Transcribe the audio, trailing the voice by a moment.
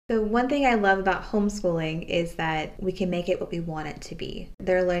The one thing I love about homeschooling is that we can make it what we want it to be.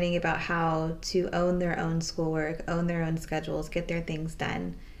 They're learning about how to own their own schoolwork, own their own schedules, get their things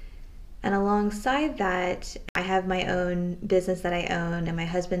done. And alongside that, I have my own business that I own, and my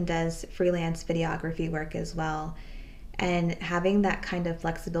husband does freelance videography work as well. And having that kind of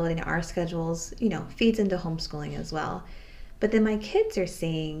flexibility in our schedules, feeds into homeschooling as well. But then my kids are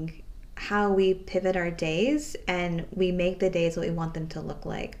seeing how we pivot our days and we make the days what we want them to look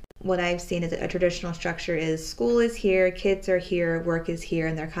like. What I've seen is a traditional structure is school is here, kids are here, work is here,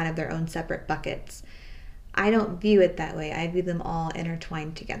 and they're kind of their own separate buckets. I don't view it that way. I view them all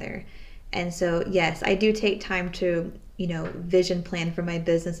intertwined together. And so, yes, I do take time to, vision plan for my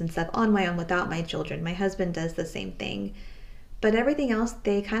business and stuff on my own without my children. My husband does the same thing. But everything else,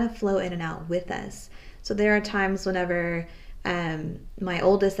 they kind of flow in and out with us. So there are times whenever my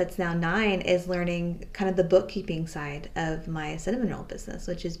oldest, that's now 9, is learning kind of the bookkeeping side of my cinnamon roll business,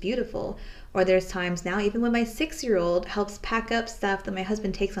 which is beautiful. Or there's times now, even when my 6-year-old helps pack up stuff that my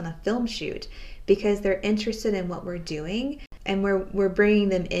husband takes on a film shoot, because they're interested in what we're doing and we're bringing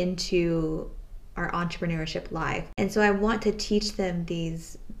them into our entrepreneurship life. And so I want to teach them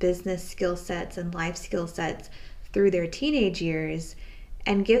these business skill sets and life skill sets through their teenage years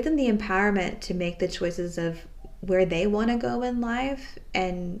and give them the empowerment to make the choices of where they want to go in life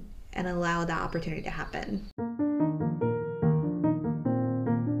and allow that opportunity to happen.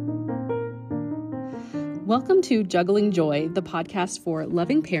 Welcome to Juggling Joy, the podcast for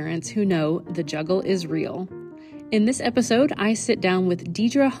loving parents who know the juggle is real. In this episode, I sit down with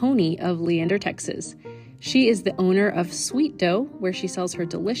Deidre Honea of Leander, Texas. She is the owner of Sweet Dough, where she sells her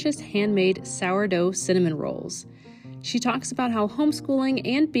delicious handmade sourdough cinnamon rolls. She talks about how homeschooling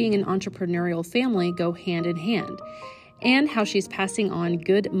and being an entrepreneurial family go hand in hand, and how she's passing on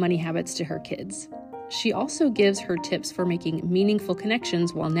good money habits to her kids. She also gives her tips for making meaningful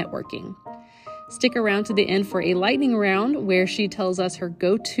connections while networking. Stick around to the end for a lightning round where she tells us her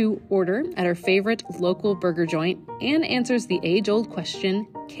go-to order at her favorite local burger joint and answers the age-old question,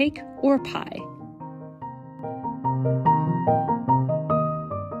 cake or pie?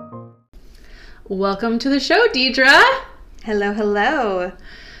 Welcome to the show, Deidre. Hello, hello.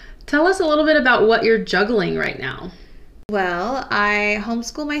 Tell us a little bit about what you're juggling right now. Well, I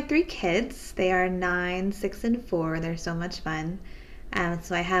homeschool my 3 kids. They are 9, 6, and 4. They're so much fun.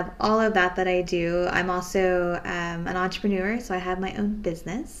 So I have all of that I do. I'm also an entrepreneur, so I have my own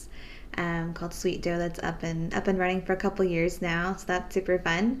business called Sweet Dough that's up and running for a couple years now. So that's super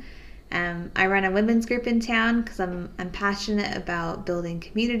fun. I run a women's group in town because I'm passionate about building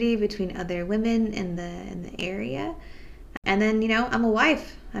community between other women in the area. And then, I'm a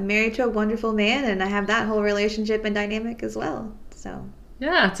wife. I'm married to a wonderful man, and I have that whole relationship and dynamic as well. So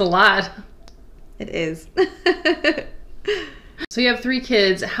yeah, it's a lot. It is. So you have 3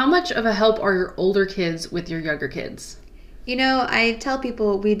 kids. How much of a help are your older kids with your younger kids? I tell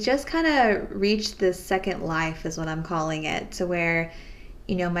people we just kind of reached this second life, is what I'm calling it, to where,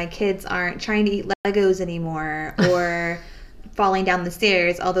 my kids aren't trying to eat Legos anymore or falling down the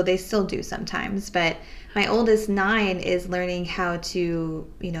stairs, although they still do sometimes. But my oldest 9 is learning how to,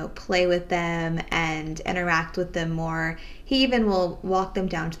 play with them and interact with them more. He even will walk them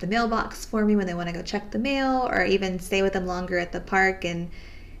down to the mailbox for me when they want to go check the mail, or even stay with them longer at the park. And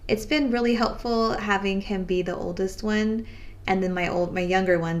it's been really helpful having him be the oldest one, and then my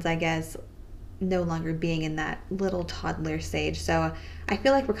younger ones, I guess, no longer being in that little toddler stage. So I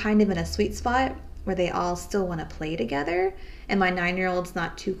feel like we're kind of in a sweet spot where they all still want to play together, and my 9-year-old's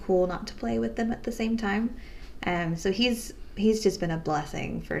not too cool not to play with them at the same time. So he's just been a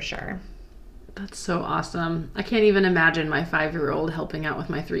blessing for sure. That's so awesome. I can't even imagine my 5-year-old helping out with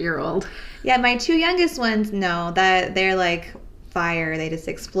my 3-year-old. Yeah, my 2 youngest ones, no, that they're like fire. They just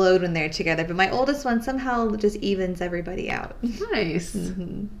explode when they're together. But my oldest one somehow just evens everybody out. Nice.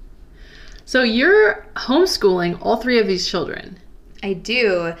 Mm-hmm. So you're homeschooling all 3 of these children. I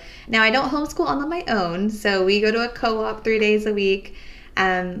do. Now, I don't homeschool on my own, so we go to a co-op 3 days a week.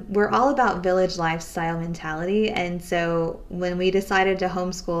 We're all about village lifestyle mentality, and so when we decided to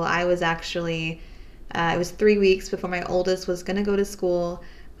homeschool, I was actually, it was 3 weeks before my oldest was going to go to school.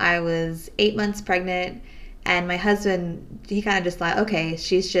 I was 8 months pregnant, and my husband, he kind of just thought, okay,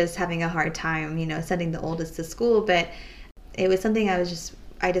 she's just having a hard time, sending the oldest to school, but it was something I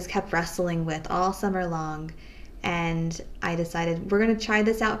just kept wrestling with all summer long. And I decided we're going to try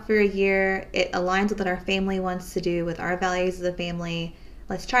this out for a year. It aligns with what our family wants to do, with our values as a family.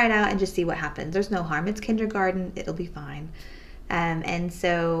 Let's try it out and just see what happens. There's no harm. It's kindergarten. It'll be fine. And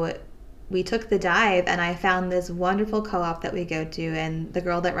so we took the dive, and I found this wonderful co-op that we go to, and the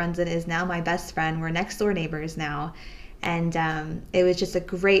girl that runs it is now my best friend. We're next door neighbors now. And it was just a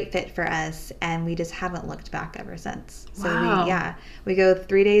great fit for us, and we just haven't looked back ever since. So Wow. we go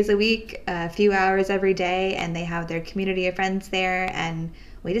 3 days a week, a few hours every day, and they have their community of friends there, and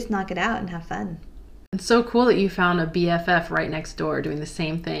we just knock it out and have fun. It's so cool that you found a BFF right next door doing the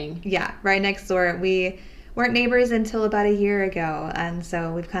same thing. Yeah, right next door. We weren't neighbors until about a year ago, and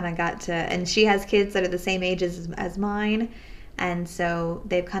so we've kind of got to, and she has kids that are the same age as mine, and so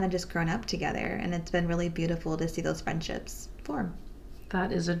they've kind of just grown up together, and it's been really beautiful to see those friendships form.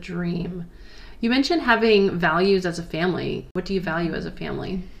 That is a dream. You mentioned having values as a family. What do you value as a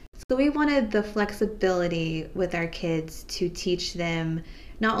family? So we wanted the flexibility with our kids to teach them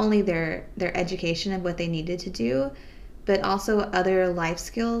not only their education and what they needed to do, but also other life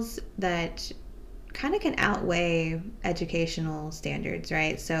skills that kind of can outweigh educational standards,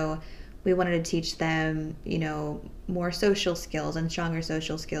 right? So we wanted to teach them, more social skills and stronger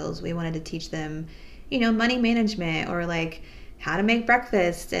social skills. We wanted to teach them, money management, or like how to make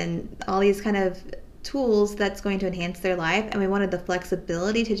breakfast and all these kind of tools that's going to enhance their life. And we wanted the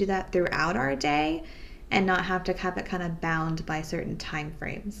flexibility to do that throughout our day and not have to have it kind of bound by certain time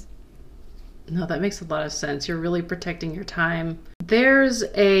frames. No, that makes a lot of sense. You're really protecting your time. There's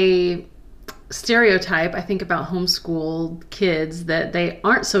a stereotype, I think, about homeschooled kids that they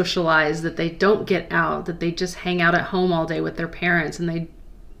aren't socialized, that they don't get out, that they just hang out at home all day with their parents, and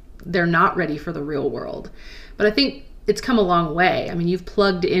they're not ready for the real world. But I think it's come a long way. I mean, you've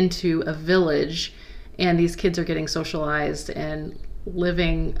plugged into a village, and these kids are getting socialized and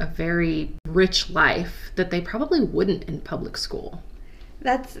living a very rich life that they probably wouldn't in public school.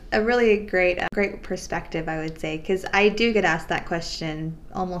 That's a really great perspective, I would say, because I do get asked that question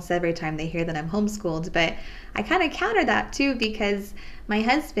almost every time they hear that I'm homeschooled. But I kind of counter that too, because my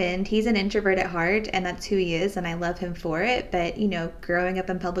husband, he's an introvert at heart, and that's who he is, and I love him for it. But, growing up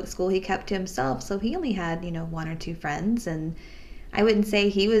in public school, he kept to himself, so he only had, one or two friends, and I wouldn't say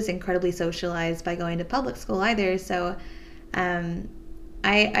he was incredibly socialized by going to public school either. So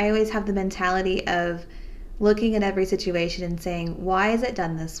I always have the mentality of looking at every situation and saying, why is it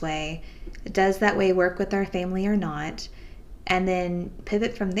done this way? Does that way work with our family or not? And then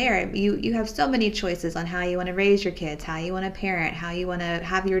pivot from there. You have so many choices on how you want to raise your kids, how you want to parent, how you want to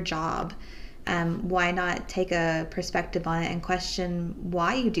have your job. Why not take a perspective on it and question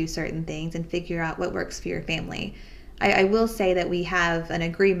why you do certain things and figure out what works for your family? I will say that we have an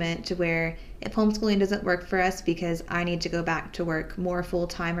agreement to where if homeschooling doesn't work for us because I need to go back to work more full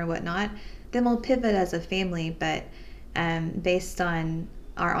time or whatnot, then we'll pivot as a family. But based on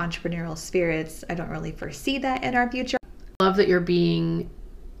our entrepreneurial spirits, I don't really foresee that in our future. I love that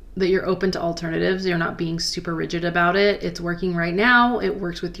you're open to alternatives. You're not being super rigid about it. It's working right now. It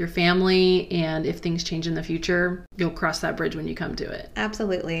works with your family. And if things change in the future, you'll cross that bridge when you come to it.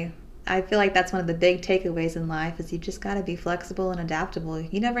 Absolutely. I feel like that's one of the big takeaways in life is you just got to be flexible and adaptable.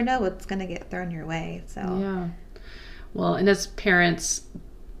 You never know what's going to get thrown your way. So yeah. Well, and as parents,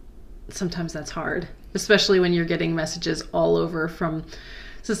 sometimes that's hard, especially when you're getting messages all over from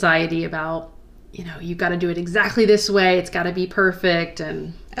society about, you've got to do it exactly this way. It's got to be perfect.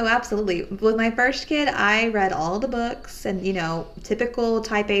 And oh, absolutely. With my first kid, I read all the books and, typical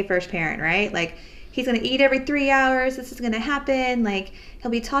type A first parent, right? Like, he's going to eat every 3 hours. This is going to happen. Like,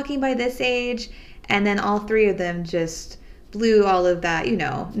 he'll be talking by this age. And then all three of them just blew all of that,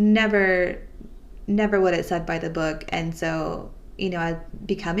 never what it said by the book. And so,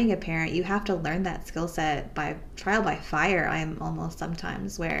 becoming a parent, you have to learn that skill set by trial by fire. I'm almost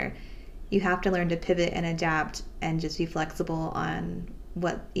sometimes where you have to learn to pivot and adapt and just be flexible on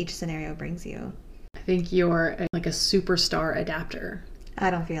what each scenario brings you. I think you're like a superstar adapter. I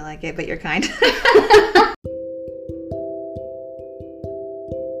don't feel like it, but you're kind.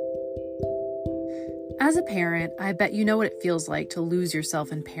 As a parent, I bet you know what it feels like to lose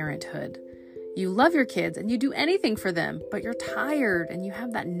yourself in parenthood. You love your kids and you do anything for them, but you're tired and you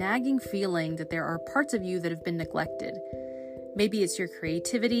have that nagging feeling that there are parts of you that have been neglected. Maybe it's your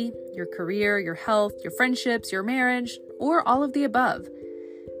creativity, your career, your health, your friendships, your marriage, or all of the above.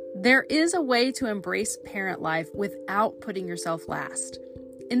 There is a way to embrace parent life without putting yourself last.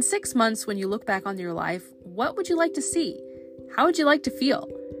 In 6 months, when you look back on your life, what would you like to see? How would you like to feel?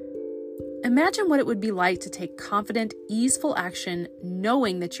 Imagine what it would be like to take confident, easeful action,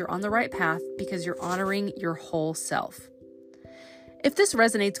 knowing that you're on the right path because you're honoring your whole self. If this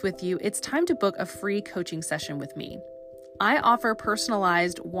resonates with you, it's time to book a free coaching session with me. I offer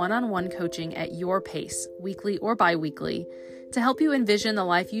personalized one-on-one coaching at your pace, weekly or bi-weekly, to help you envision the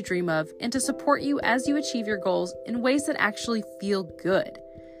life you dream of and to support you as you achieve your goals in ways that actually feel good.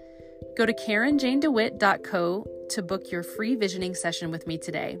 Go to KarenJaneDeWitt.co to book your free visioning session with me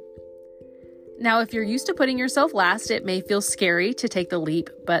today. Now, if you're used to putting yourself last, it may feel scary to take the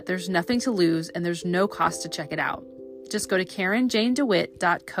leap, but there's nothing to lose and there's no cost to check it out. Just go to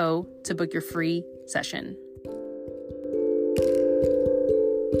KarenJaneDeWitt.co to book your free session.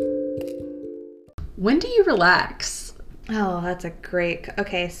 When do you relax? Oh, that's a great...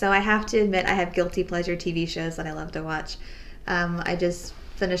 Okay, so I have to admit I have guilty pleasure TV shows that I love to watch. I just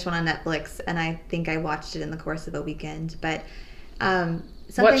finished one on Netflix, and I think I watched it in the course of a weekend. But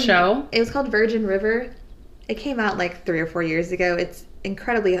what show? It was called Virgin River. It came out like 3 or 4 years ago. It's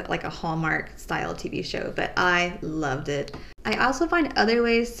incredibly like a Hallmark style TV show, but I loved it. I also find other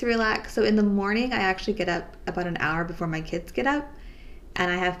ways to relax. So in the morning, I actually get up about an hour before my kids get up, and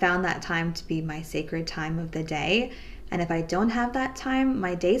I have found that time to be my sacred time of the day. And if I don't have that time,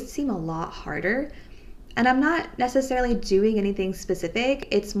 my days seem a lot harder. And I'm not necessarily doing anything specific.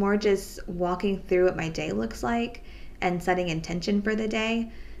 It's more just walking through what my day looks like and setting intention for the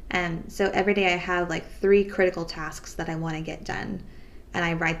day. And so every day I have like 3 critical tasks that I want to get done. And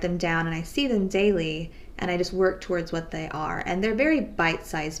I write them down and I see them daily and I just work towards what they are. And they're very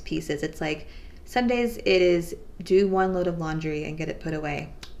bite-sized pieces. It's like some days it is do 1 load of laundry and get it put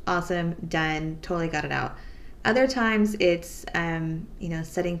away. Awesome, done, totally got it out. Other times it's,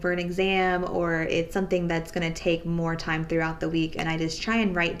 studying for an exam, or it's something that's going to take more time throughout the week. And I just try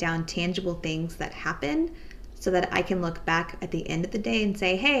and write down tangible things that happen so that I can look back at the end of the day and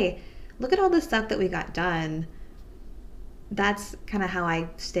say, hey, look at all the stuff that we got done. That's kind of how I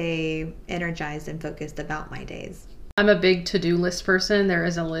stay energized and focused about my days. I'm a big to-do list person. There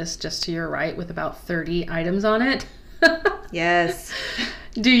is a list just to your right with about 30 items on it. Yes.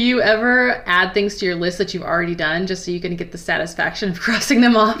 Do you ever add things to your list that you've already done just so you can get the satisfaction of crossing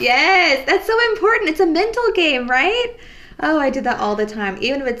them off? Yes, that's so important. It's a mental game, right? Oh, I do that all the time.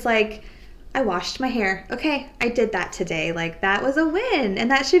 Even if it's like, I washed my hair. Okay, I did that today. Like, that was a win, and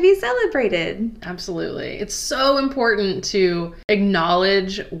that should be celebrated. Absolutely. It's so important to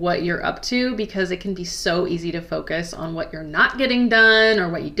acknowledge what you're up to, because it can be so easy to focus on what you're not getting done or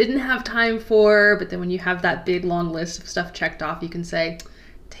what you didn't have time for. But then when you have that big, long list of stuff checked off, you can say,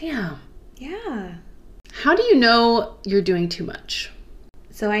 damn. Yeah. How do you know you're doing too much?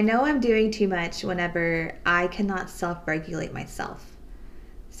 So I know I'm doing too much whenever I cannot self-regulate myself.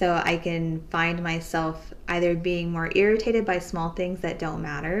 So I can find myself either being more irritated by small things that don't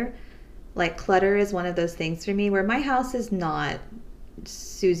matter. Like clutter is one of those things for me where my house is not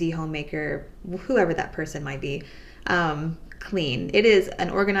Susie Homemaker, whoever that person might be, clean. It is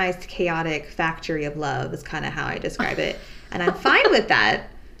an organized, chaotic factory of love is kind of how I describe it. And I'm fine with that.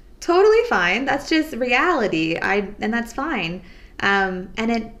 Totally fine. That's just reality. And that's fine. And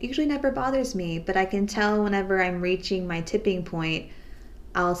it usually never bothers me, but I can tell whenever I'm reaching my tipping point,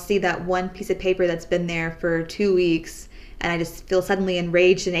 I'll see that one piece of paper that's been there for 2 weeks and I just feel suddenly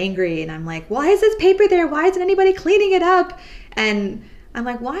enraged and angry. And I'm like, why is this paper there? Why isn't anybody cleaning it up? And I'm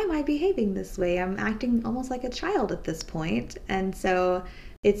like, why am I behaving this way? I'm acting almost like a child at this point. And so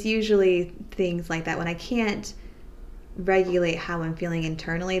it's usually things like that. When I can't regulate how I'm feeling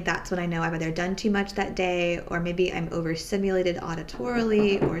internally, that's when I know I've either done too much that day, or maybe I'm overstimulated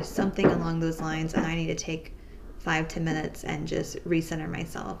auditorily or something along those lines, and I need to take 5-10 minutes and just recenter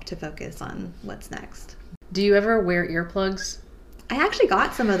myself to focus on what's next. Do you ever wear earplugs? I actually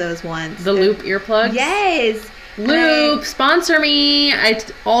got some of those once. The Loop earplugs? Yes! Loop, sponsor me.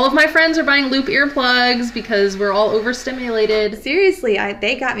 All of my friends are buying Loop earplugs because we're all overstimulated. Seriously,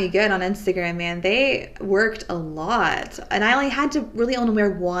 they got me good on Instagram, man. They worked a lot. And I only had to really only wear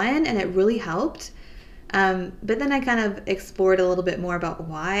one, and it really helped. But then I kind of explored a little bit more about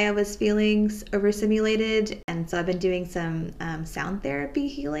why I was feeling overstimulated. And so I've been doing some sound therapy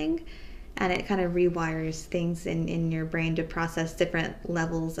healing, and it kind of rewires things in your brain to process different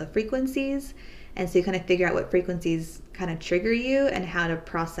levels of frequencies. And so you kind of figure out what frequencies kind of trigger you and how to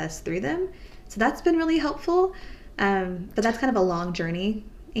process through them. So that's been really helpful. But that's kind of a long journey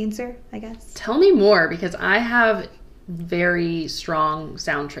answer, I guess. Tell me more, because I have very strong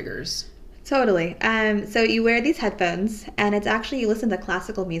sound triggers. Totally. So you wear these headphones, and it's actually, you listen to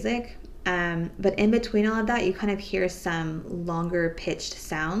classical music, but in between all of that, you kind of hear some longer pitched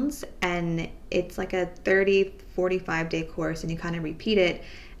sounds, and it's like a 30-45 day course, and you kind of repeat it,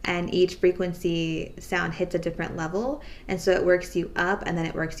 and each frequency sound hits a different level, and so it works you up, and then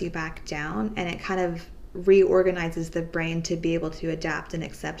it works you back down, and it kind of reorganizes the brain to be able to adapt and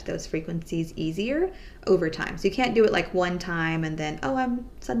accept those frequencies easier over time. So you can't do it like one time and then, oh, I'm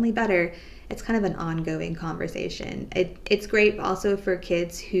suddenly better. It's kind of an ongoing conversation. It's great also for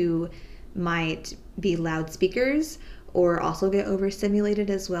kids who might be loudspeakers or also get overstimulated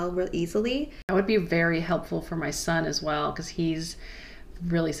as well real easily. That would be very helpful for my son as well, because he's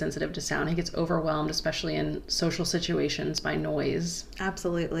really sensitive to sound. He gets overwhelmed, especially in social situations, by noise.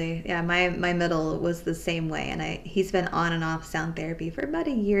 Absolutely. Yeah, my middle was the same way, and he's been on and off sound therapy for about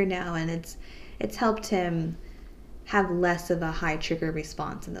a year now, and it's helped him have less of a high trigger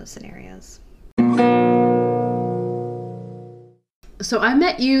response in those scenarios. So I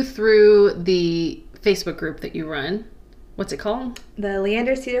met you through the Facebook group that you run. What's it called? The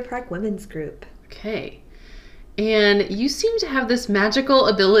Leander Cedar Park Women's Group. Okay. And you seem to have this magical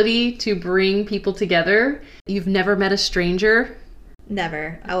ability to bring people together. You've never met a stranger?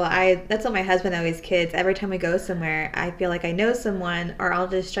 Never. Oh, that's what my husband always kids. Every time we go somewhere, I feel like I know someone, or I'll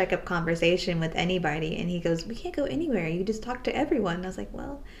just strike up conversation with anybody. And he goes, "We can't go anywhere. You just talk to everyone." And I was like,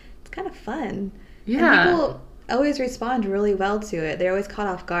 well, it's kind of fun. Yeah. And people always respond really well to it. They're always caught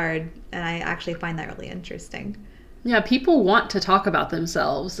off guard. And I actually find that really interesting. Yeah, people want to talk about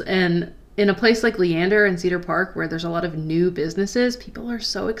themselves. And in a place like Leander and Cedar Park, where there's a lot of new businesses, people are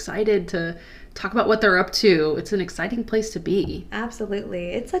so excited to talk about what they're up to. It's an exciting place to be.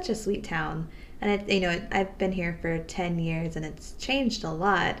 Absolutely. It's such a sweet town. And I've been here for 10 years and it's changed a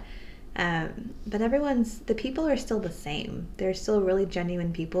lot. But the people are still the same. They're still really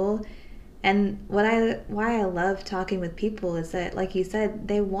genuine people. And why I love talking with people is that, like you said,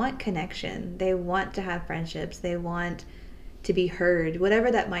 they want connection. They want to have friendships. They want to be heard.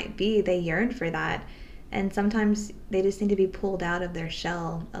 Whatever that might be, they yearn for that. And sometimes they just need to be pulled out of their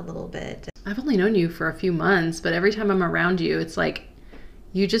shell a little bit. I've only known you for a few months, but every time I'm around you, it's like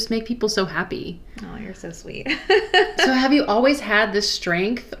you just make people so happy. Oh, you're so sweet. So have you always had this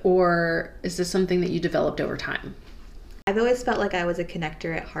strength, or is this something that you developed over time? I've always felt like I was a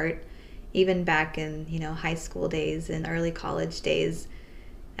connector at heart, even back in, high school days and early college days.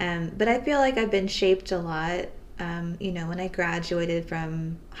 But I feel like I've been shaped a lot. When I graduated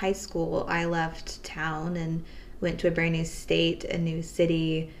from high school, I left town and went to a brand new state, a new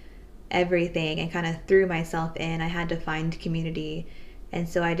city, everything, and kind of threw myself in. I had to find community. And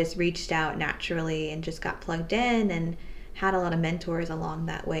so I just reached out naturally and just got plugged in and had a lot of mentors along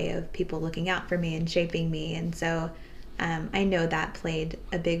that way of people looking out for me and shaping me. And so I know that played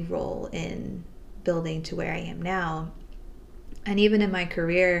a big role in building to where I am now. And even in my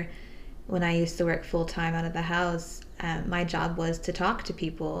career, when I used to work full-time out of the house, my job was to talk to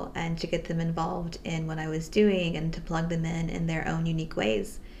people and to get them involved in what I was doing and to plug them in their own unique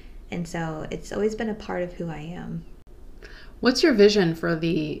ways. And so it's always been a part of who I am. What's your vision for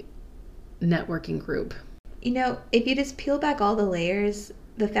the networking group? If you just peel back all the layers,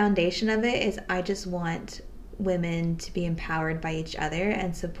 the foundation of it is I just want women to be empowered by each other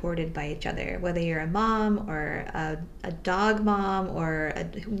and supported by each other. Whether you're a mom or a dog mom or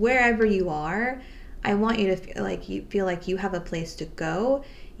wherever you are, I want you to feel like you have a place to go,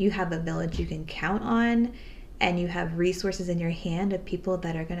 you have a village you can count on, and you have resources in your hand of people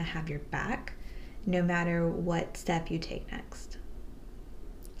that are going to have your back no matter what step you take next.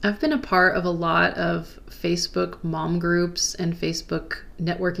 I've been a part of a lot of Facebook mom groups and Facebook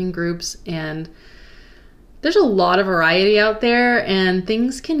networking groups, and there's a lot of variety out there, and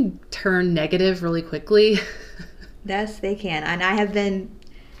things can turn negative really quickly. Yes, they can. And I have been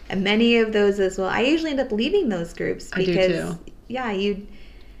in many of those as well. I usually end up leaving those groups because, I do too. Yeah,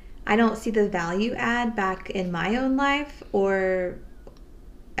 I don't see the value add back in my own life, or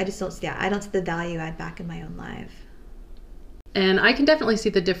I just don't see that. I don't see the value add back in my own life. And I can definitely see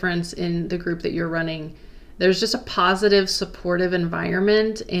the difference in the group that you're running. There's just a positive, supportive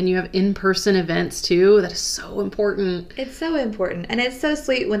environment, and you have in-person events too. That is so important. It's so important. And it's so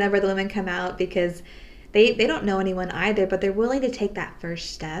sweet whenever the women come out because they don't know anyone either, but they're willing to take that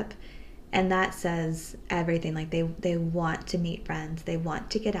first step. And that says everything. Like they want to meet friends. They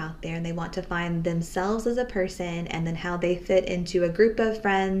want to get out there and they want to find themselves as a person and then how they fit into a group of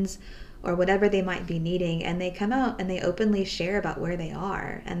friends or whatever they might be needing. And they come out and they openly share about where they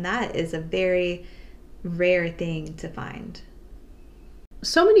are. And that is a very rare thing to find.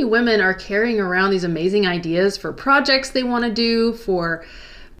 So many women are carrying around these amazing ideas for projects they want to do, for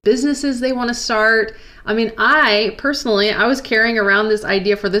businesses they want to start. I mean, I was carrying around this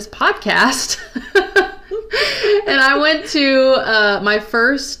idea for this podcast. And I went to my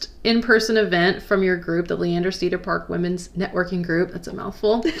first in-person event from your group, the Leander Cedar Park Women's Networking Group. That's a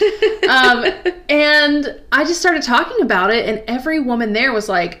mouthful. And I just started talking about it, and every woman there was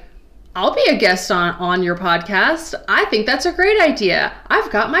like, I'll be a guest on your podcast. I think that's a great idea. I've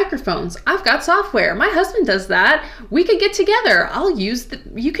got microphones. I've got software. My husband does that. We could get together.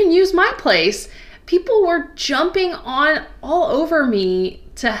 You can use my place. People were jumping on all over me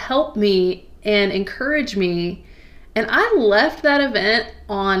to help me and encourage me. And I left that event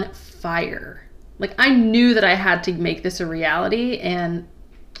on fire. Like, I knew that I had to make this a reality, and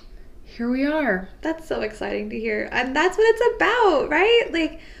here we are. That's so exciting to hear. And that's what it's about, right?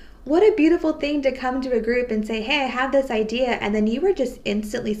 Like, what a beautiful thing to come to a group and say, hey, I have this idea. And then you were just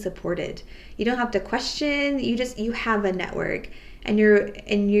instantly supported. You don't have to question. You have a network, and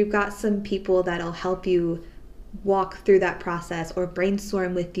you've got some people that'll help you walk through that process or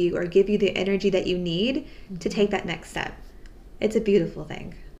brainstorm with you or give you the energy that you need to take that next step. It's a beautiful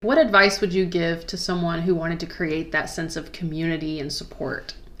thing. What advice would you give to someone who wanted to create that sense of community and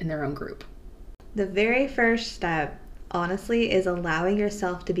support in their own group? The very first step, honestly, is allowing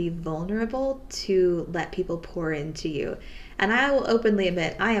yourself to be vulnerable to let people pour into you. And I will openly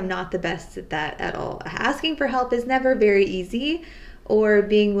admit, I am not the best at that at all. Asking for help is never very easy, or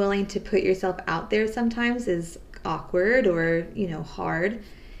being willing to put yourself out there sometimes is awkward or, hard.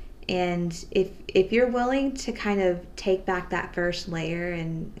 And if you're willing to kind of take back that first layer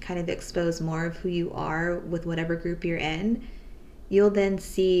and kind of expose more of who you are with whatever group you're in, you'll then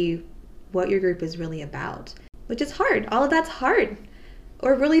see what your group is really about, which is hard. All of that's hard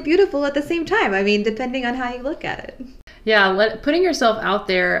or really beautiful at the same time. I mean, depending on how you look at it. Yeah, putting yourself out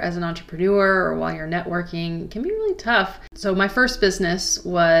there as an entrepreneur or while you're networking can be really tough. So my first business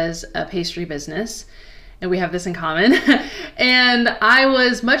was a pastry business, and we have this in common. And I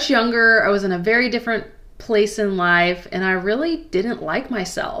was much younger. I was in a very different place in life, and I really didn't like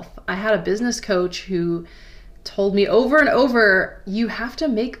myself. I had a business coach who told me over and over, you have to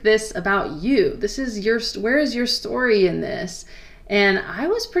make this about you. Where is your story in this? And I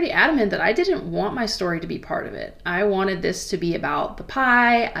was pretty adamant that I didn't want my story to be part of it. I wanted this to be about the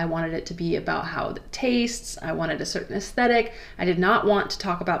pie. I wanted it to be about how it tastes. I wanted a certain aesthetic. I did not want to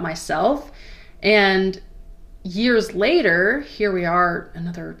talk about myself. And years later, here we are,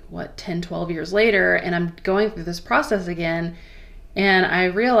 another, 10, 12 years later, and I'm going through this process again. And I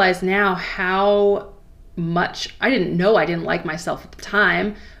realize now how much I didn't know I didn't like myself at the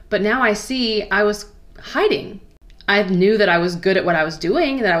time, but now I see I was hiding. I knew that I was good at what I was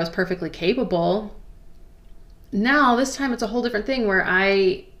doing, that I was perfectly capable. Now, this time it's a whole different thing where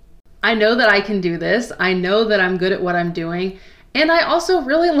I know that I can do this. I know that I'm good at what I'm doing. And I also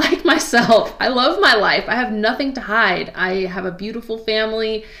really like myself. I love my life. I have nothing to hide. I have a beautiful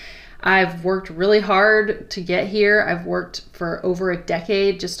family. I've worked really hard to get here. I've worked for over a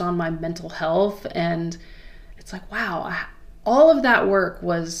decade just on my mental health. And it's like, wow, all of that work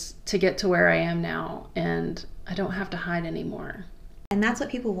was to get to where I am now. And I don't have to hide anymore. And that's what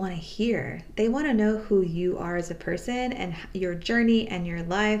people want to hear. They want to know who you are as a person and your journey and your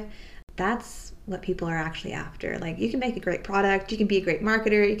life. That's what people are actually after. Like, you can make a great product, you can be a great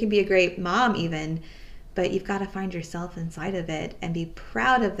marketer, you can be a great mom even, but you've got to find yourself inside of it and be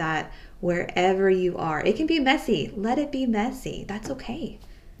proud of that wherever you are. It can be messy. Let it be messy. That's okay.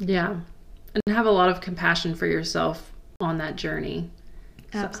 Yeah. And have a lot of compassion for yourself on that journey.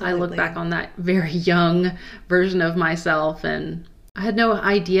 Absolutely. So I look back on that very young version of myself, and I had no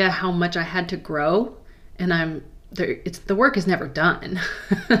idea how much I had to grow. And the work is never done.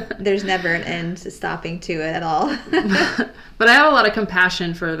 There's never an end to stopping to it at all. But I have a lot of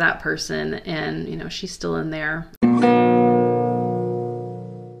compassion for that person, and she's still in there.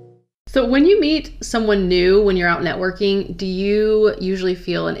 So when you meet someone new, when you're out networking, do you usually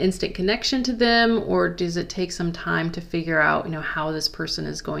feel an instant connection to them, or does it take some time to figure out, how this person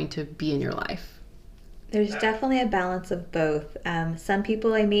is going to be in your life? There's definitely a balance of both. Some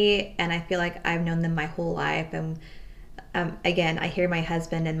people I meet and I feel like I've known them my whole life. And again, I hear my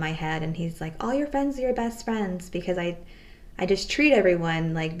husband in my head and he's like, all your friends are your best friends, because I just treat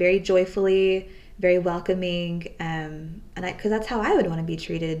everyone like very joyfully, very welcoming, because that's how I would want to be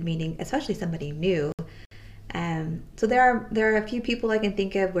treated, meaning especially somebody new. So there are a few people I can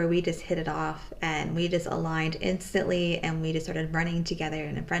think of where we just hit it off and we just aligned instantly and we just started running together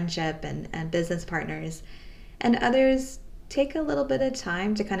in a friendship and business partners. And others take a little bit of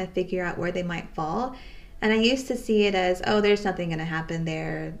time to kind of figure out where they might fall. And I used to see it as, oh, there's nothing going to happen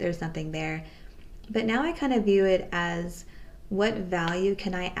there. There's nothing there. But now I kind of view it as, what value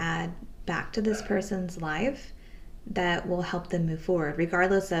can I add back to this person's life that will help them move forward,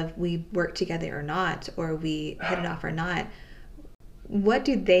 regardless of we work together or not, or we hit it off or not. What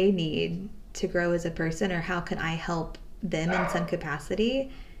do they need to grow as a person, or how can I help them in some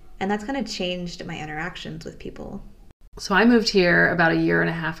capacity? And that's kind of changed my interactions with people. So I moved here about a year and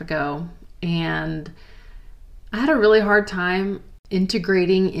a half ago, and I had a really hard time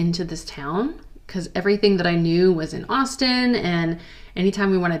integrating into this town because everything that I knew was in Austin, and anytime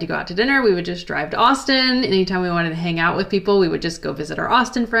we wanted to go out to dinner, we would just drive to Austin. Anytime we wanted to hang out with people, we would just go visit our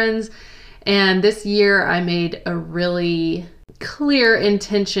Austin friends. And this year I made a really clear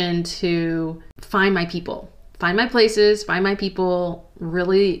intention to find my people, find my places, find my people,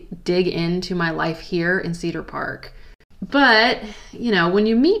 really dig into my life here in Cedar Park. But, when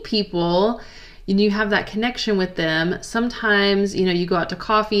you meet people and you have that connection with them, sometimes, you go out to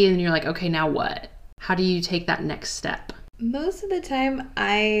coffee and you're like, okay, now what? How do you take that next step? Most of the time,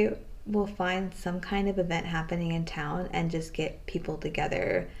 I will find some kind of event happening in town and just get people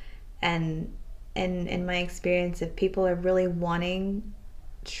together. And in my experience, if people are really wanting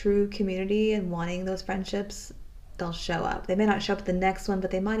true community and wanting those friendships, they'll show up. They may not show up at the next one, but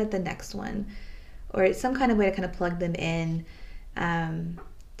they might at the next one. Or it's some kind of way to kind of plug them in,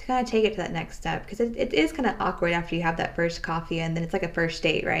 to kind of take it to that next step. Because it is kind of awkward after you have that first coffee, and then it's like a first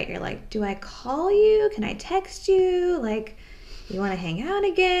date, right? You're like, do I call you? Can I text you? Like, you want to hang out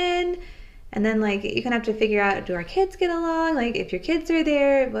again? And then like you kind of have to figure out, do our kids get along? Like if your kids are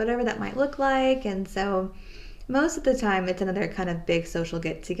there, whatever that might look like. And so most of the time it's another kind of big social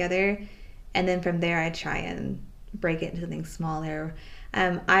get together. And then from there I try and break it into something smaller.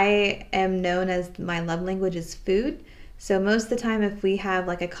 I am known as, my love language is food. So most of the time if we have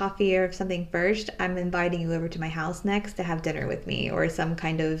like a coffee or something first, I'm inviting you over to my house next to have dinner with me, or some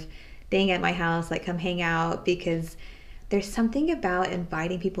kind of thing at my house, like come hang out, because there's something about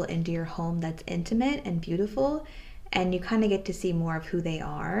inviting people into your home that's intimate and beautiful, and you kind of get to see more of who they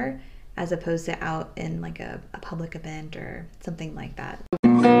are as opposed to out in like a public event or something like that.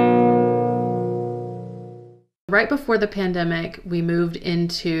 Right before the pandemic, we moved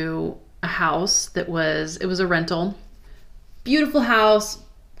into a house it was a rental. Beautiful house,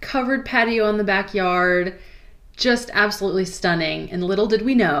 covered patio in the backyard, just absolutely stunning. And little did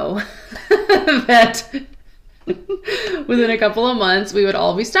we know that within a couple of months, we would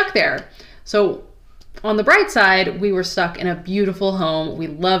all be stuck there. So on the bright side, we were stuck in a beautiful home. We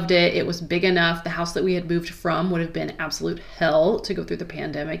loved it. It was big enough. The house that we had moved from would have been absolute hell to go through the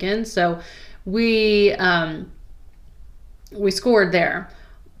pandemic in. So we scored there.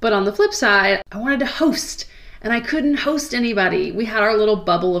 But on the flip side, I wanted to host, and I couldn't host anybody. We had our little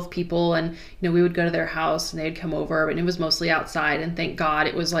bubble of people, and we would go to their house and they'd come over, and it was mostly outside. And thank God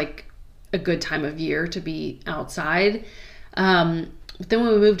it was like a good time of year to be outside. But then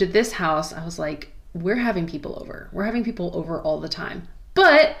when we moved to this house, I was like, we're having people over. We're having people over all the time.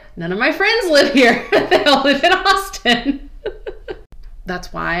 But none of my friends live here. They all live in Austin.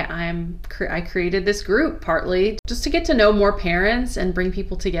 That's why I created this group, partly just to get to know more parents and bring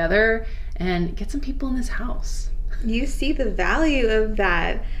people together and get some people in this house. You see the value of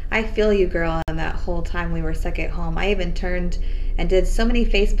that. I feel you, girl, and that whole time we were stuck at home. I even turned and did so many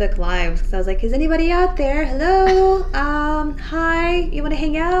Facebook Lives because I was like, is anybody out there? Hello? Hi, you want to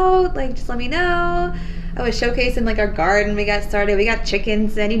hang out? Like, just let me know. I was showcasing like our garden. We got started. We got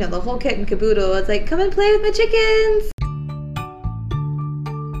chickens and, the whole kit and caboodle. It's like, come and play with my chickens.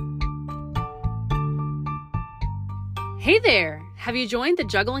 Hey there! Have you joined the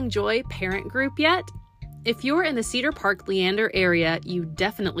Juggling Joy parent group yet? If you're in the Cedar Park, Leander area, you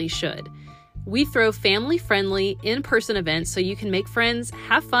definitely should. We throw family-friendly, in-person events so you can make friends,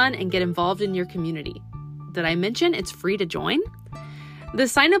 have fun, and get involved in your community. Did I mention it's free to join? The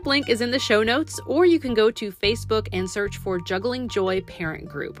sign-up link is in the show notes, or you can go to Facebook and search for Juggling Joy Parent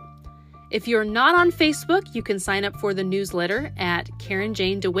Group. If you're not on Facebook, you can sign up for the newsletter at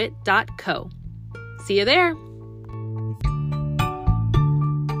KarenJaneDeWitt.co. See you there!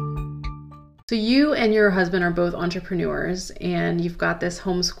 So you and your husband are both entrepreneurs, and you've got this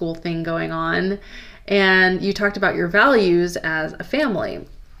homeschool thing going on, and you talked about your values as a family.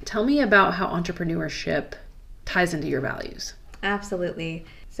 Tell me about how entrepreneurship ties into your values. Absolutely.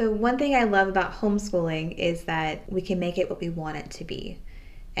 So one thing I love about homeschooling is that we can make it what we want it to be.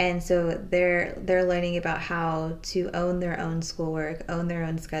 And so they're learning about how to own their own schoolwork, own their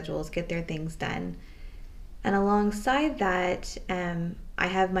own schedules, get their things done. And alongside that, I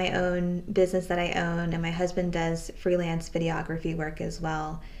have my own business that I own, and my husband does freelance videography work as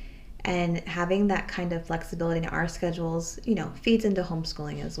well. And having that kind of flexibility in our schedules, feeds into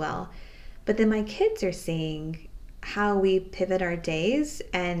homeschooling as well. But then my kids are seeing how we pivot our days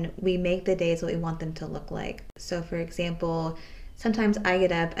and we make the days what we want them to look like. So for example, sometimes I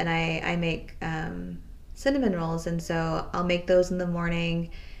get up and I make cinnamon rolls, and so I'll make those in the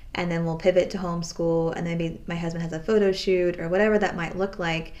morning, and then we'll pivot to homeschool, and then maybe my husband has a photo shoot or whatever that might look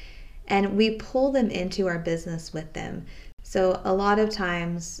like, and we pull them into our business with them. So a lot of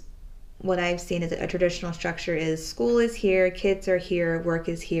times what I've seen is a traditional structure is school is here, kids are here, work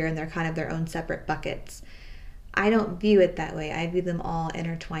is here, and they're kind of their own separate buckets. I don't view it that way. I view them all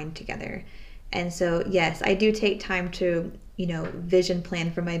intertwined together. And so yes, I do take time to vision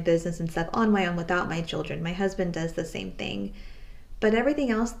plan for my business and stuff on my own without my children. My husband does the same thing. But everything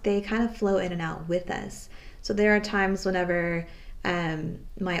else, they kind of flow in and out with us. So there are times whenever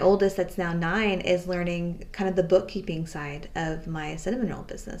my oldest, that's now 9, is learning kind of the bookkeeping side of my cinnamon roll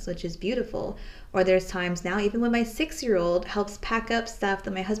business, which is beautiful. Or there's times now, even when my 6-year-old helps pack up stuff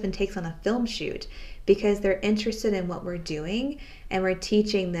that my husband takes on a film shoot, because they're interested in what we're doing, and we're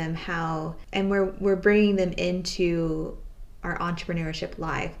teaching them how, and we're bringing them into our entrepreneurship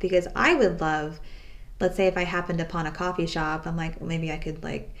life. Because I would love, let's say if I happened upon a coffee shop, I'm like, well, maybe I could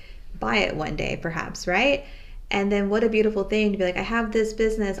like buy it one day perhaps, right? And then what a beautiful thing to be like, I have this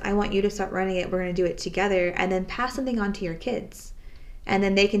business, I want you to start running it, we're going to do it together, and then pass something on to your kids. And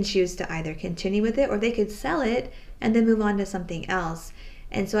then they can choose to either continue with it, or they could sell it and then move on to something else.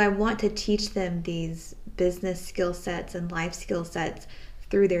 And so I want to teach them these business skill sets and life skill sets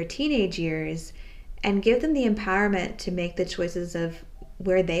through their teenage years, and give them the empowerment to make the choices of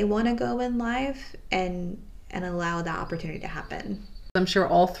where they want to go in life, and allow that opportunity to happen. I'm sure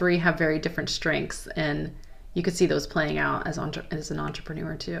all 3 have very different strengths, and you could see those playing out as an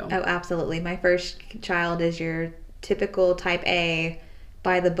entrepreneur too. Oh, absolutely. My first child is your typical type A,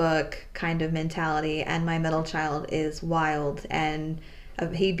 by the book kind of mentality, and my middle child is wild, and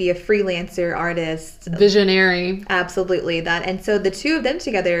he'd be a freelancer artist, visionary. Absolutely that. And so the 2 of them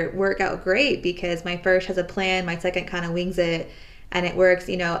together work out great, because my first has a plan, my second kind of wings it, and it works.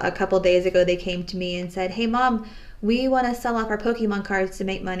 You know, a couple days ago they came to me and said, hey Mom, we want to sell off our Pokemon cards to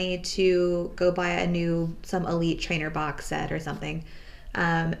make money to go buy some elite trainer box set or something.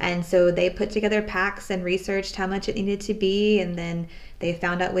 And so they put together packs and researched how much it needed to be, and then they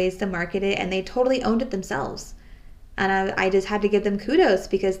found out ways to market it, and they totally owned it themselves. And I just had to give them kudos,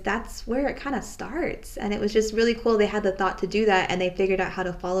 because that's where it kind of starts. And it was just really cool. They had the thought to do that, and they figured out how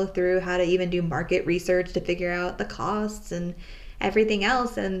to follow through, how to even do market research to figure out the costs and everything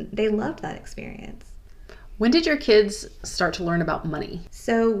else. And they loved that experience. When did your kids start to learn about money?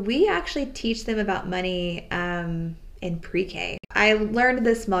 So we actually teach them about money in pre-K. I learned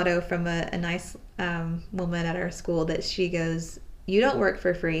this motto from a nice woman at our school, that she goes, you don't work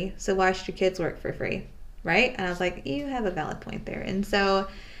for free, so why should your kids work for free? Right? And I was like, you have a valid point there. And so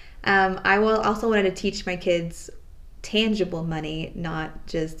I also wanted to teach my kids tangible money, not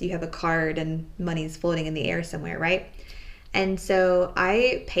just you have a card and money's floating in the air somewhere, right? And so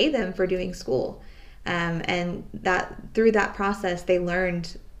I pay them for doing school. And that through that process, they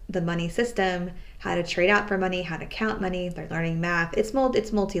learned the money system, how to trade out for money, how to count money. They're learning math. It's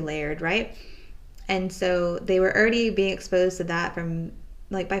multi-layered, right? And so they were already being exposed to that from,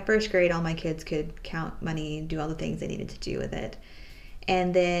 like, by first grade, all my kids could count money and do all the things they needed to do with it.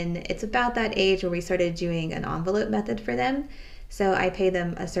 And then it's about that age where we started doing an envelope method for them. So I pay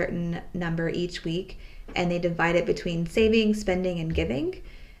them a certain number each week, and they divide it between saving, spending, and giving.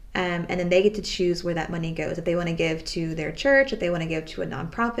 And then they get to choose where that money goes. If they want to give to their church, if they want to give to a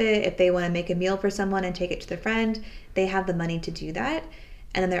nonprofit, if they want to make a meal for someone and take it to their friend, they have the money to do that.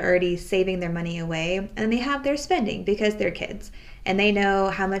 And then they're already saving their money away. And then they have their spending, because they're kids. And they know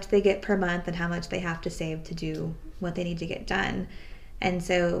how much they get per month and how much they have to save to do what they need to get done. And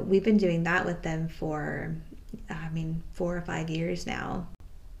so we've been doing that with them for, 4 or 5 years now.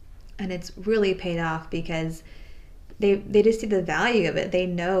 And it's really paid off, because they just see the value of it. They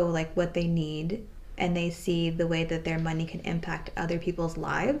know like what they need, and they see the way that their money can impact other people's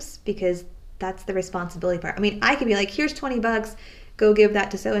lives, because that's the responsibility part. I mean, I could be like, here's $20, go give that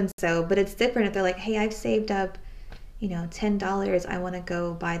to so-and-so, but it's different if they're like, hey, I've saved up, $10. I want to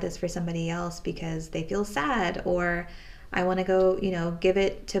go buy this for somebody else because they feel sad, or I want to go, give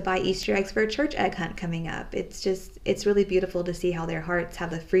it to buy Easter eggs for a church egg hunt coming up. It's really beautiful to see how their hearts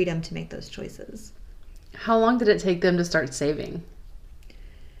have the freedom to make those choices. How long did it take them to start saving?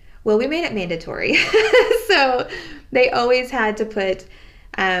 Well, we made it mandatory. So they always had to put,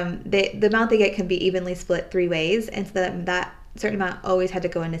 the amount they get can be evenly split 3 ways. And so that certain amount always had to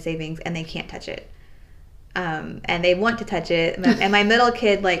go into savings, and they can't touch it. And they want to touch it. And my middle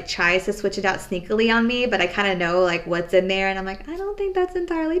kid tries to switch it out sneakily on me, but I kind of know what's in there. And I'm like, I don't think that's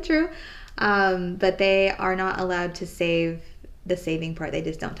entirely true. But they are not allowed to save the saving part. They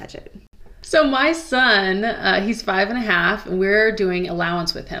just don't touch it. So my son, he's 5.5, and we're doing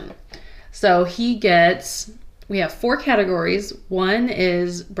allowance with him. So we have 4 categories. One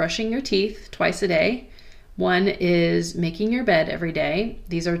is brushing your teeth twice a day. One is making your bed every day.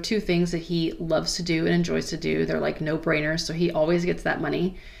 These are 2 things that he loves to do and enjoys to do. They're like no-brainers, so he always gets that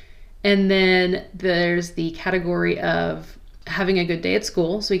money. And then there's the category of having a good day at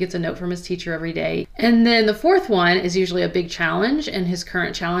school, so he gets a note from his teacher every day. And then the 4th one is usually a big challenge, and his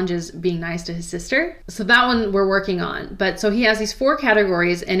current challenge is being nice to his sister. So that one we're working on. But so he has these 4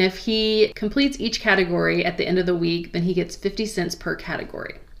 categories, and if he completes each category at the end of the week, then he gets 50 cents per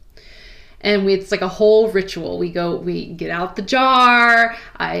category. And it's like a whole ritual. We get out the jar.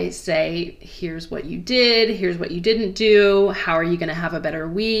 I say, here's what you did. Here's what you didn't do. How are you going to have a better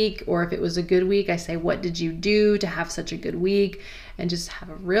week? Or if it was a good week, I say, what did you do to have such a good week? And just have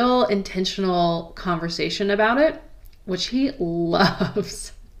a real intentional conversation about it, which he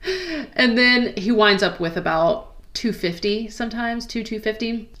loves. And then he winds up with about $250 sometimes,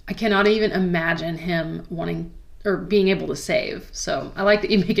 $250. I cannot even imagine him wanting or being able to save. So I like that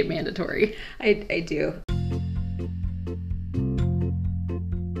you make it mandatory. I do.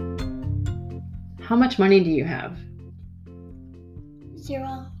 How much money do you have?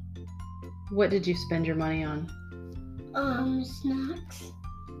 0. What did you spend your money on? Snacks.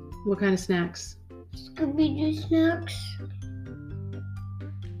 What kind of snacks? Scooby-Doo snacks.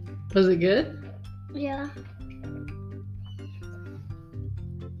 Was it good? Yeah.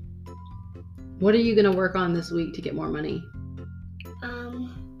 What are you going to work on this week to get more money?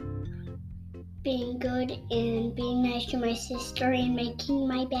 Being good and being nice to my sister and making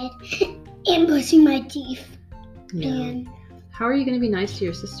my bed and brushing my teeth. Yeah. And how are you going to be nice to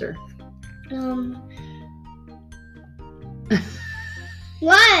your sister?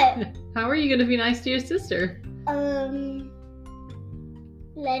 What? How are you going to be nice to your sister?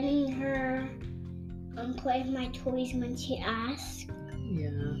 Letting her play with my toys when she asks. Yeah.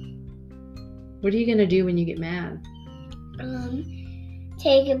 What are you going to do when you get mad?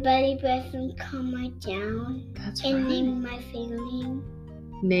 Take a belly breath and calm my down. That's and right. name my feeling.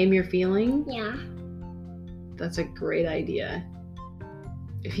 Name your feeling? Yeah. That's a great idea.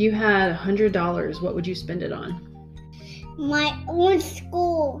 If you had $100, what would you spend it on? My own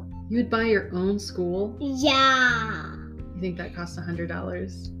school. You would buy your own school? Yeah. You think that costs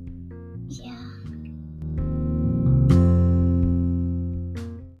 $100? Yeah.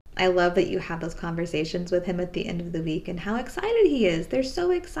 I love that you have those conversations with him at the end of the week and how excited he is. They're so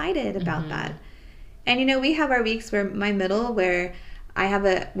excited about that. And we have our weeks where my middle, where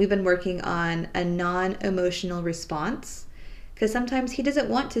we've been working on a non-emotional response, because sometimes he doesn't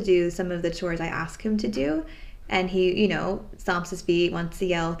want to do some of the chores I ask him to do. And he, stomps his feet, wants to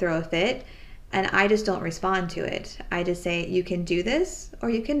yell, throw a fit. And I just don't respond to it. I just say, you can do this or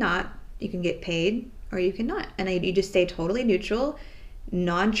you cannot. You can get paid or you cannot. And you just stay totally neutral,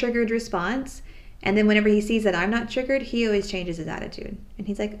 non-triggered response. And then whenever he sees that I'm not triggered, he always changes his attitude. And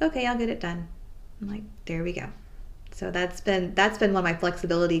he's like, okay, I'll get it done. I'm like, there we go. So that's been one of my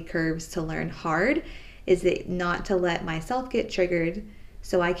flexibility curves to learn hard, is that not to let myself get triggered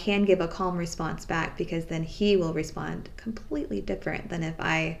so I can give a calm response back, because then he will respond completely different than if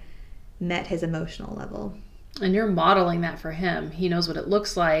I met his emotional level. And you're modeling that for him. He knows what it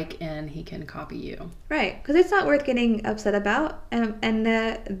looks like and he can copy you. Right, because it's not worth getting upset about, and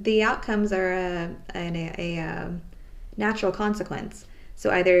the outcomes are a natural consequence. So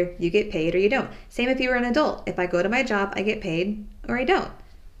either you get paid or you don't. Same if you were an adult. If I go to my job, I get paid or I don't.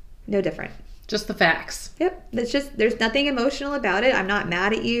 No different. Just the facts. Yep. There's nothing emotional about it. I'm not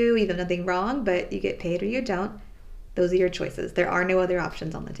mad at you. You've done nothing wrong, but you get paid or you don't. Those are your choices. There are no other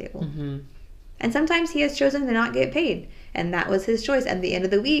options on the table. Mm-hmm. And sometimes he has chosen to not get paid, and that was his choice. At the end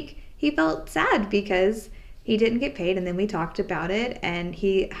of the week, he felt sad because he didn't get paid, and then we talked about it, and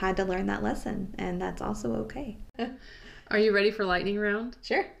he had to learn that lesson, and that's also okay. Are you ready for lightning round?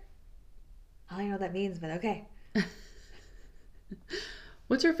 Sure. I don't know what that means, but okay.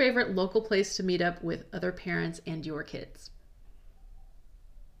 What's your favorite local place to meet up with other parents and your kids?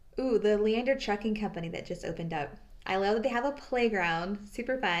 Ooh, the Leander Trucking Company that just opened up. I love that they have a playground,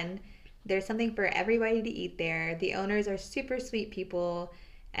 super fun. There's something for everybody to eat there. The owners are super sweet people,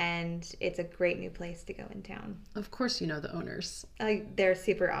 and it's a great new place to go in town. Of course you know the owners. They're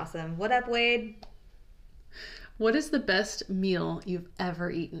super awesome. What up, Wade? What is the best meal you've ever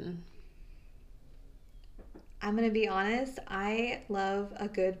eaten? I'm going to be honest. I love a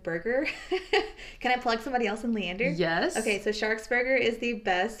good burger. Can I plug somebody else in Leander? Yes. Okay, so Shark's Burger is the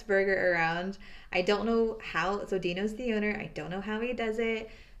best burger around. I don't know how, so Dino's the owner. I don't know how he does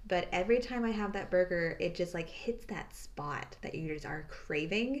it, but every time I have that burger, it just hits that spot that you just are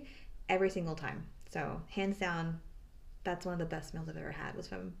craving every single time. So hands down, that's one of the best meals I've ever had was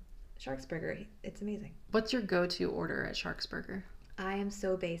from Shark's Burger. It's amazing. What's your go-to order at Shark's Burger? I am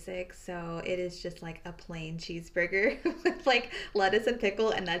so basic, so it is just a plain cheeseburger with lettuce and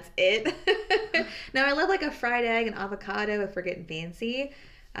pickle, and that's it. Now I love a fried egg and avocado if we're getting fancy,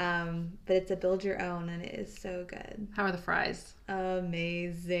 but it's a build your own, and it is so good. How are the fries?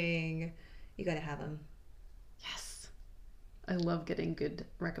 Amazing. You gotta have them. Yes. I love getting good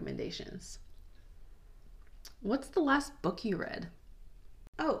recommendations. What's the last book you read?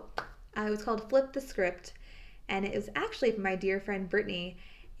 Oh, it was called Flip the Script. And it was actually from my dear friend Brittany.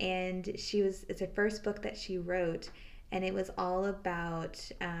 And it's her first book that she wrote, and it was all about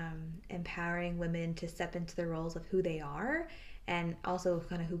empowering women to step into the roles of who they are, and also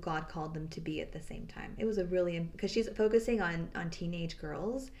kind of who God called them to be at the same time. It was because she's focusing on teenage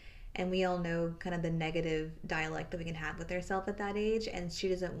girls, and we all know kind of the negative dialect that we can have with ourselves at that age, and she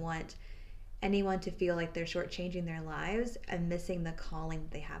doesn't want anyone to feel like they're shortchanging their lives and missing the calling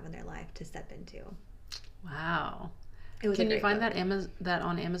that they have in their life to step into. Wow. Can you find that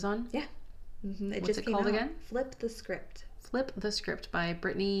on Amazon? Yeah. Mm-hmm. What's it called again? Flip the Script. Flip the Script by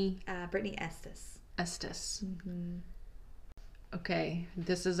Brittany Estes. Mm-hmm. Okay,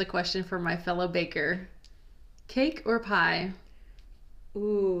 this is a question for my fellow baker. Cake or pie?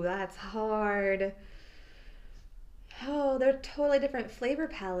 Ooh, that's hard. Oh, they're totally different flavor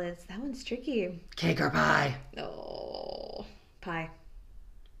palettes. That one's tricky. Cake or pie? Oh, pie.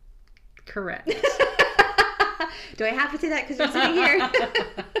 Correct. Do I have to say that because you're sitting here?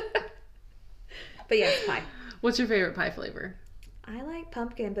 But yes, pie. What's your favorite pie flavor? I like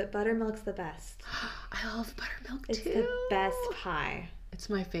pumpkin, but buttermilk's the best. I love buttermilk too. It's the best pie. It's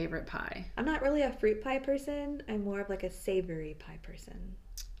my favorite pie. I'm not really a fruit pie person. I'm more of like a savory pie person.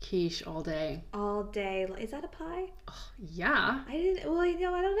 Quiche all day. All day. Is that a pie? Oh, yeah. I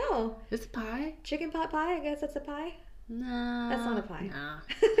don't know. It's a pie. Chicken pot pie, I guess that's a pie. No. That's not a pie. Nah.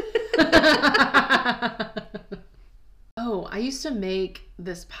 Oh, I used to make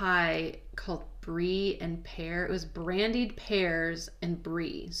this pie called brie and pear. It was brandied pears and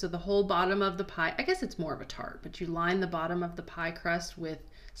brie. So the whole bottom of the pie, I guess it's more of a tart, but you line the bottom of the pie crust with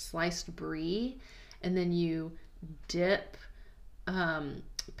sliced brie, and then you dip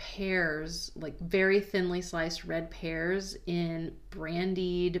pears, like very thinly sliced red pears, in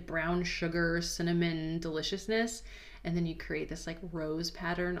brandied brown sugar cinnamon deliciousness, and then you create this like rose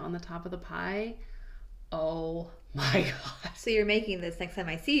pattern on the top of the pie. Oh my God. So you're making this next time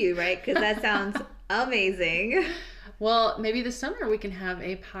I see you, right? Because that sounds amazing. Well, maybe this summer we can have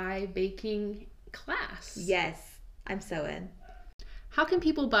a pie baking class. Yes, I'm so in. How can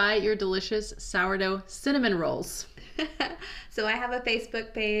people buy your delicious sourdough cinnamon rolls? So I have a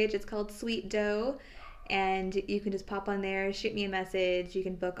Facebook page. It's called Sweet Dough. And you can just pop on there, shoot me a message. You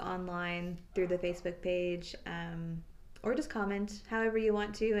can book online through the Facebook page. Or just comment however you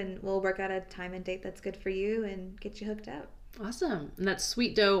want to, and we'll work out a time and date that's good for you and get you hooked up. Awesome. And that's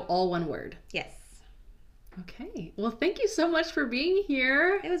Sweet Dough, all one word. Yes. Okay. Well, thank you so much for being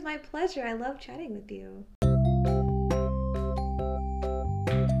here. It was my pleasure. I love chatting with you.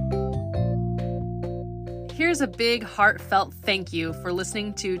 Here's a big heartfelt thank you for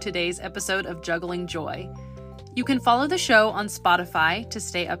listening to today's episode of Juggling Joy. You can follow the show on Spotify to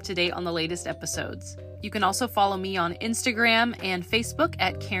stay up to date on the latest episodes. You can also follow me on Instagram and Facebook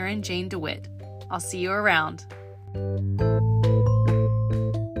at Karen Jane DeWitt. I'll see you around.